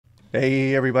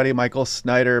Hey everybody, Michael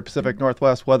Snyder, Pacific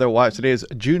Northwest Weather Watch. Today is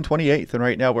June 28th, and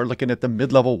right now we're looking at the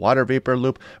mid-level water vapor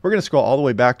loop. We're going to scroll all the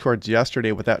way back towards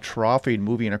yesterday with that troughing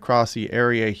moving across the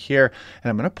area here. And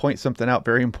I'm going to point something out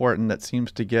very important that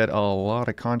seems to get a lot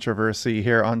of controversy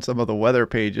here on some of the weather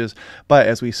pages. But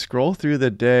as we scroll through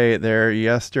the day there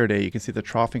yesterday, you can see the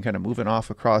troughing kind of moving off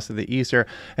across to the east here.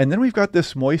 And then we've got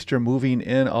this moisture moving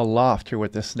in aloft here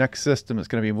with this next system that's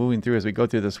going to be moving through as we go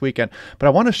through this weekend. But I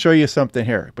want to show you something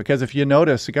here, because if you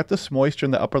notice, you got this moisture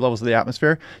in the upper levels of the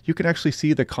atmosphere, you can actually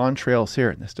see the contrails here.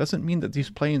 And this doesn't mean that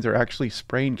these planes are actually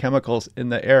spraying chemicals in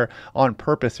the air on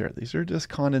purpose here. These are just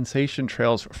condensation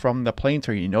trails from the planes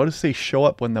here. You notice they show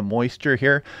up when the moisture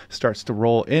here starts to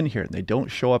roll in here, and they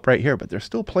don't show up right here, but there's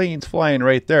still planes flying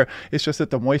right there. It's just that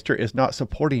the moisture is not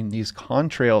supporting these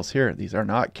contrails here. These are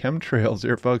not chemtrails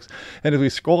here, folks. And as we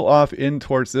scroll off in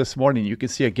towards this morning, you can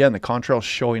see again the contrails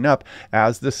showing up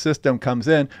as the system comes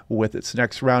in with its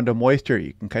next round of moisture.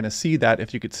 You can kind of see that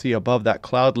if you could see above that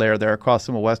cloud layer there across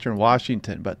some of western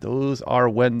Washington, but those are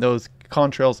when those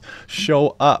contrails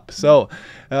show up. So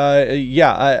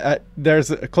there's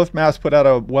Cliff Mass put out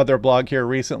a weather blog here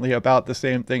recently about the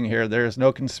same thing here. There's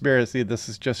no conspiracy. This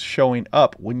is just showing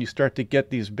up when you start to get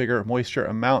these bigger moisture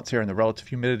amounts here, and the relative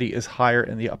humidity is higher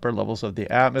in the upper levels of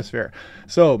the atmosphere.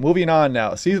 So moving on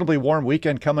now, seasonably warm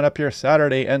weekend coming up here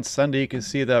Saturday and Sunday. You can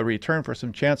see the return for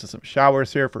some chances, some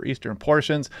showers here for eastern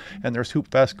portions, and there's Hoop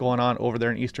Fest going on over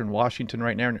there in eastern Washington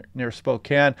right now near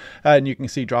Spokane, and you can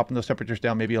see dropping those temperatures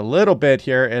down maybe a little bit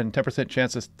here, and 10%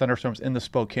 chance of thunderstorms in the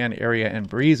Spokane area and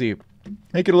breezy.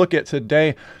 Taking a look at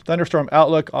today, thunderstorm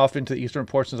outlook off into the eastern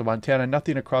portions of Montana.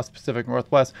 Nothing across the Pacific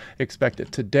Northwest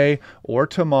expected today or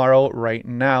tomorrow right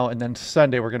now. And then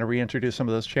Sunday, we're going to reintroduce some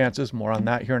of those chances. More on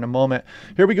that here in a moment.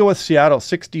 Here we go with Seattle,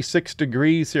 66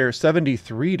 degrees here.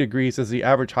 73 degrees is the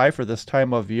average high for this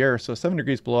time of year. So 7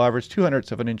 degrees below average,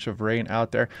 200 of an inch of rain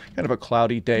out there. Kind of a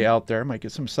cloudy day out there. Might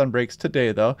get some sun breaks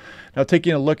today, though. Now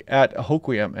taking a look at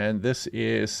Hoquiam, and this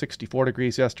is 64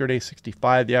 degrees yesterday,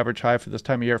 65 the average high for this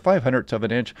time of year, 500 of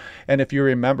an inch. And if you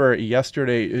remember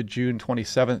yesterday, June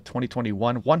 27th,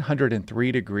 2021,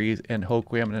 103 degrees in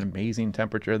Hoquiam, an amazing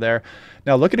temperature there.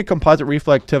 Now looking at composite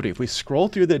reflectivity, if we scroll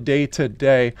through the day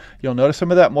today, you'll notice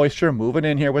some of that moisture moving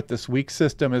in here with this weak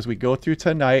system as we go through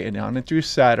tonight and on and through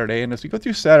Saturday. And as we go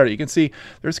through Saturday, you can see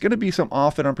there's going to be some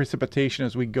off and on precipitation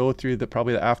as we go through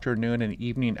probably the afternoon and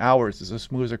evening hours as this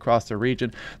moves across the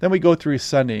region. Then we go through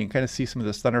Sunday and kind of see some of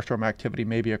this thunderstorm activity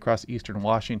maybe across eastern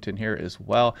Washington here as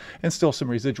well, and still some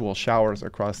residual showers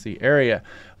across the area.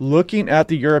 Looking at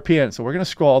the European, so we're going to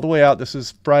scroll all the way out. This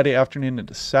is Friday afternoon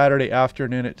into Saturday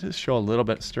afternoon. It just show a little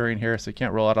bit stirring here, so you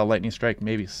can't roll out a lightning strike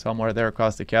maybe somewhere there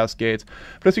across the Cascades.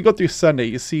 But as we go through Sunday,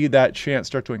 you see that chance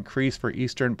start to increase for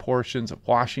eastern portions of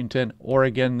Washington,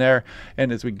 Oregon there.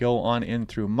 And as we go on in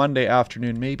through Monday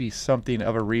afternoon, maybe something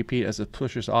of a repeat as it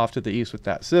pushes off to the east with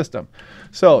that system.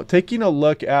 So taking a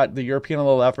look at the European on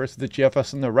the left versus the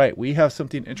GFS on the right, we have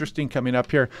something interesting coming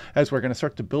up here as we're going to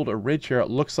start to build a ridge here, it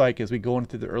looks like, as we go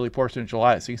into the early portion of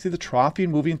July. So you can see the troughing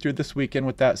moving through this weekend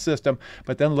with that system,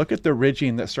 but then look at the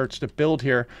ridging that starts to build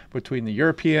here between the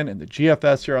European and the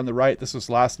GFS here on the right. This was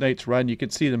last night's run. You can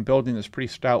see them building this pretty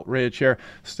stout ridge here.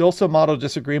 Still some model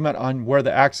disagreement on where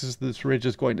the axis of this ridge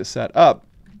is going to set up.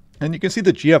 And you can see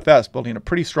the GFS building a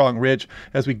pretty strong ridge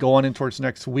as we go on in towards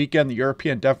next weekend. The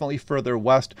European definitely further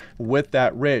west with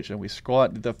that ridge. And we scroll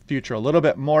out into the future a little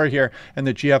bit more here, and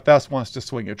the GFS wants to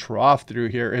swing a trough through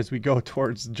here as we go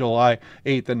towards July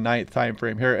 8th and 9th time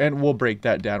frame here. And we'll break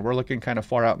that down. We're looking kind of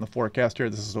far out in the forecast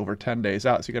here. This is over 10 days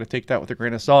out, so you got to take that with a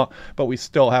grain of salt. But we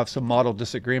still have some model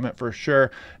disagreement for sure.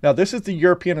 Now, this is the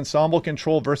European ensemble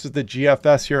control versus the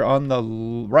GFS here on the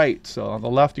right. So on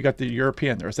the left, you got the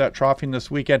European. There's that troughing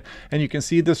this weekend. And you can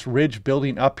see this ridge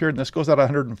building up here, and this goes out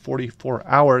 144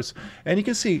 hours. And you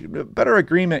can see better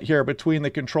agreement here between the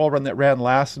control run that ran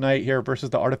last night here versus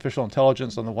the artificial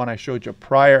intelligence on the one I showed you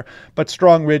prior. But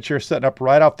strong ridge here setting up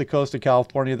right off the coast of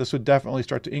California. This would definitely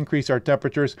start to increase our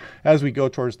temperatures as we go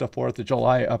towards the 4th of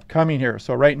July upcoming here.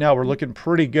 So right now we're looking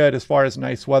pretty good as far as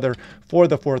nice weather for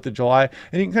the 4th of July.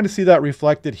 And you can kind of see that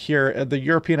reflected here. The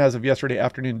European, as of yesterday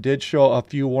afternoon, did show a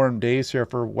few warm days here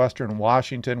for western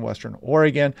Washington, western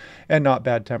Oregon, and not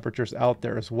bad temperatures out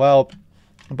there as well.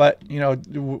 But, you know,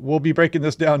 we'll be breaking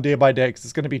this down day by day because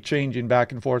it's going to be changing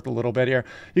back and forth a little bit here.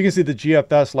 You can see the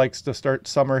GFS likes to start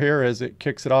summer here as it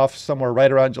kicks it off somewhere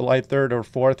right around July 3rd or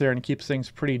 4th here, and keeps things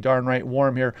pretty darn right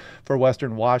warm here for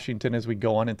western Washington as we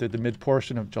go on into the mid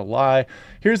portion of July.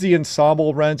 Here's the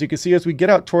ensemble runs. You can see as we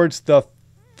get out towards the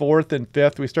 4th and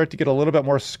 5th, we start to get a little bit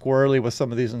more squirrely with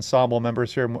some of these ensemble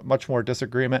members here, much more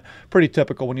disagreement. Pretty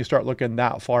typical when you start looking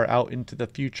that far out into the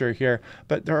future here.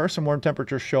 But there are some warm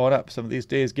temperatures showing up. Some of these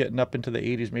days getting up into the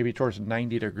 80s, maybe towards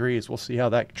 90 degrees. We'll see how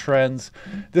that trends.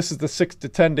 This is the 6 to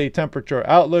 10 day temperature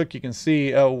outlook. You can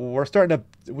see we're starting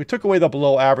to, we took away the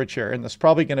below average here, and this is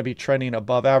probably going to be trending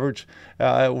above average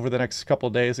over the next couple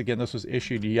of days. Again, this was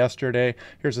issued yesterday.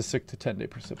 Here's a 6 to 10 day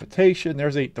precipitation.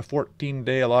 There's 8 to 14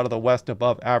 day, a lot of the west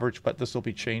above average, but this will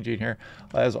be changing here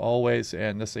as always,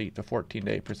 and this 8 to 14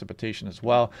 day precipitation as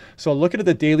well. So looking at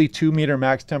the daily 2-meter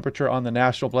max temperature on the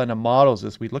National Blend of Models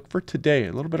as we look for today,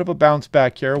 a little bit of a bounce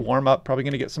back here, warm up, probably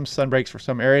going to get some sun breaks for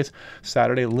some areas.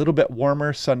 Saturday a little bit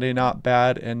warmer, Sunday not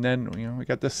bad, and then we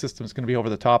got this system is going to be over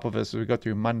the top of us as we go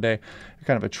through Monday,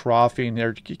 kind of a troughing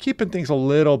there, keeping things a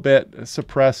little bit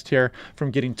suppressed here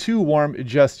from getting too warm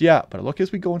just yet. But look,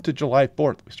 as we go into July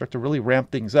 4th, we start to really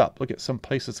ramp things up. Look at some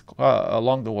places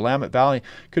along the Willamette Valley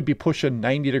could be pushing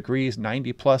 90 degrees,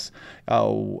 90 plus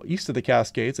east of the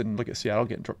Cascades, and look at Seattle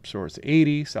getting towards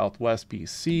 80, Southwest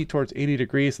BC towards 80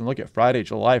 degrees, and look at Friday,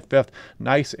 July 5th,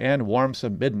 nice and warm,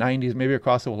 some mid-90s maybe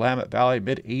across the Willamette Valley,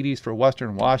 mid-80s for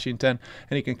western Washington,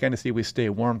 and you can kind of see we stay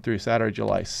warm through Saturday,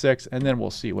 July 6th, and then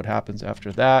we'll see what happens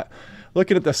after that.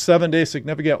 Looking at the 7-day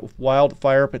significant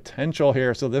wildfire potential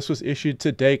here. So this was issued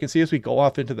today. You can see as we go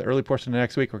off into the early portion of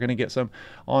next week, we're going to get some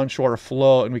onshore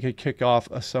flow, and we could kick off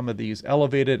some of these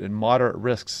elevated and moderate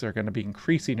risks are going to be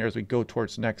increasing here as we go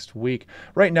towards next week.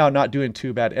 Right now, not doing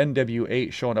too bad.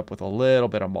 NW8 showing up with a little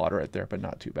bit of moderate there, but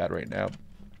not too bad right now.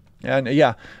 And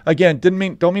yeah, again, don't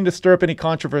mean to stir up any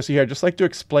controversy here. Just like to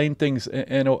explain things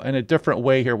in a different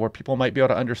way here where people might be able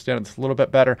to understand this a little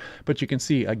bit better. But you can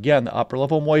see, again, the upper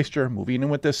level moisture moving in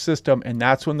with this system, and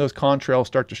that's when those contrails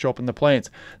start to show up in the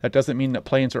plains. That doesn't mean that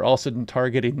planes are all of a sudden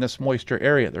targeting this moisture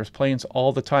area. There's planes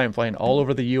all the time flying all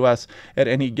over the U.S. at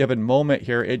any given moment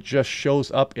here. It just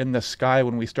shows up in the sky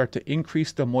when we start to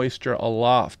increase the moisture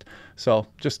aloft. So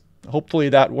just hopefully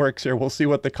that works here. We'll see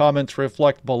what the comments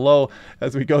reflect below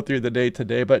as we go through the day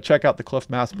today. But check out the Cliff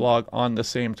Mass blog on the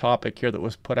same topic here that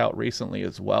was put out recently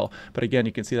as well. But again,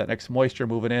 you can see that next moisture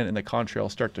moving in, and the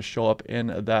contrails start to show up in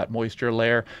that moisture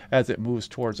layer as it moves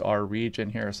towards our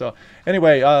region here. So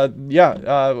anyway,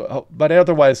 but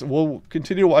otherwise, we'll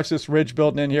continue to watch this ridge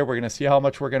building in here. We're going to see how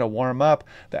much we're going to warm up.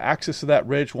 The axis of that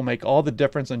ridge will make all the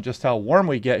difference in just how warm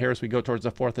we get here as we go towards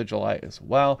the 4th of July as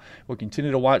well. We'll continue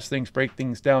to watch things, break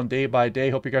things down day by day.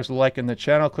 Hope you guys are liking the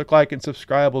channel. Click like and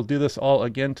subscribe. We'll do this all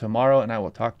again tomorrow, and I will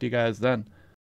talk to you guys then.